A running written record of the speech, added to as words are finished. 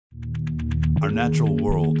Our natural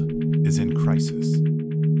world is in crisis.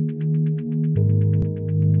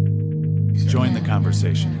 Join the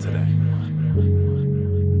conversation today.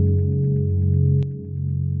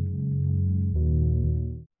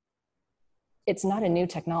 It's not a new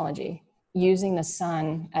technology. Using the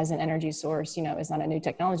sun as an energy source, is not a new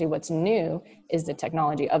technology. What's new is the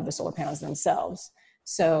technology of the solar panels themselves.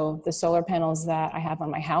 So the solar panels that I have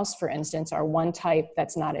on my house, for instance, are one type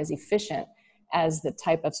that's not as efficient as the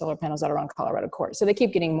type of solar panels that are on Colorado COTE. So they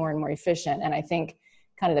keep getting more and more efficient. And I think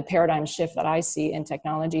kind of the paradigm shift that I see in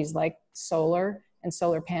technologies like solar and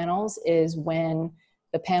solar panels is when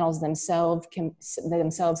the panels themselves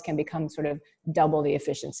can become sort of double the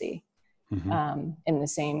efficiency. In the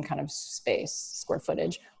same kind of space, square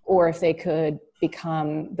footage, or if they could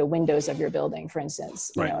become the windows of your building, for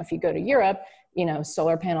instance. Right. If you go to Europe,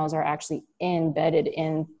 solar panels are actually embedded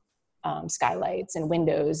in skylights and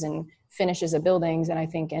windows and finishes of buildings. And I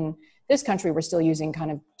think in this country, we're still using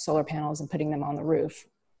kind of solar panels and putting them on the roof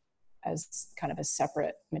as kind of a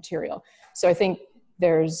separate material. So I think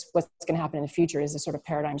what's going to happen in the future is a sort of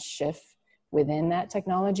paradigm shift within that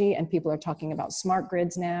technology, and people are talking about smart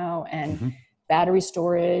grids now and battery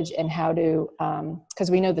storage and how to,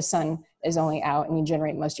 because we know the sun is only out and you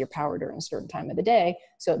generate most of your power during a certain time of the day,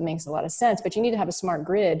 so it makes a lot of sense. But you need to have a smart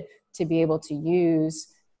grid to be able to use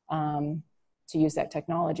that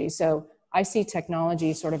technology. So I see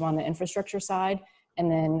technology sort of on the infrastructure side,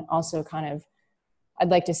 and then also I'd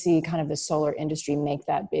like to see kind of the solar industry make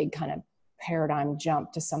that big kind of paradigm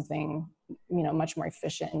jump to something much more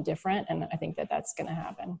efficient and different. And I think that's going to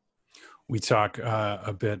happen. We talk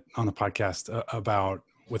a bit on the podcast about,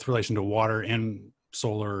 with relation to water and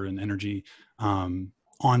solar and energy,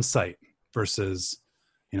 on-site versus,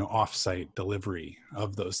 off-site delivery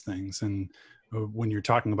of those things. And when you're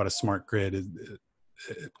talking about a smart grid,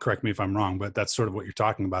 correct me if I'm wrong, but that's sort of what you're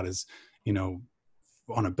talking about is,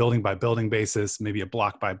 on a building by building basis, maybe a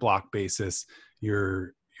block by block basis,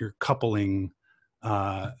 you're coupling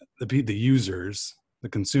the users, the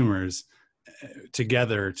consumers,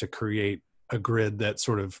 together to create a grid that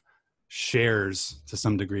sort of shares to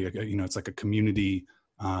some degree. It's like a community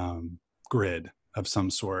grid of some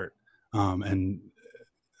sort. And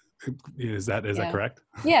is that correct?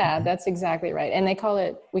 Yeah, that's exactly right. And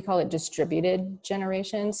we call it distributed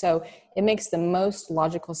generation. So it makes the most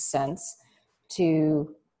logical sense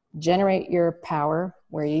to generate your power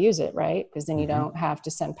where you use it, right? Because then you don't have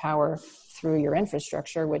to send power through your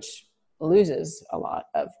infrastructure, which loses a lot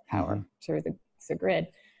of power through the grid.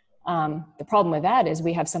 The problem with that is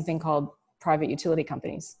we have something called private utility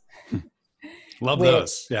companies. Love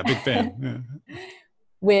those. Yeah, big fan. Yeah.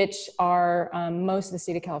 Which are most of the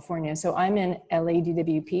state of California. So I'm in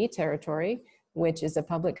LADWP territory, which is a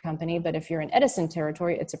public company. But if you're in Edison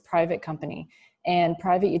territory, it's a private company. And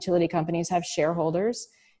private utility companies have shareholders.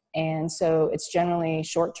 And so it's generally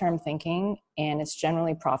short-term thinking, and it's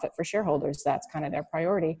generally profit for shareholders. That's kind of their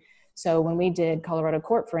priority. So when we did Colorado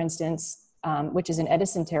COTE, for instance, which is in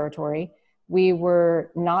Edison territory, we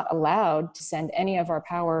were not allowed to send any of our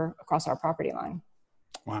power across our property line.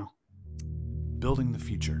 Wow. Building the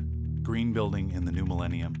future. Green building in the new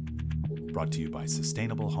millennium. Brought to you by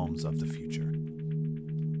Sustainable Homes of the Future.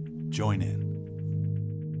 Join in.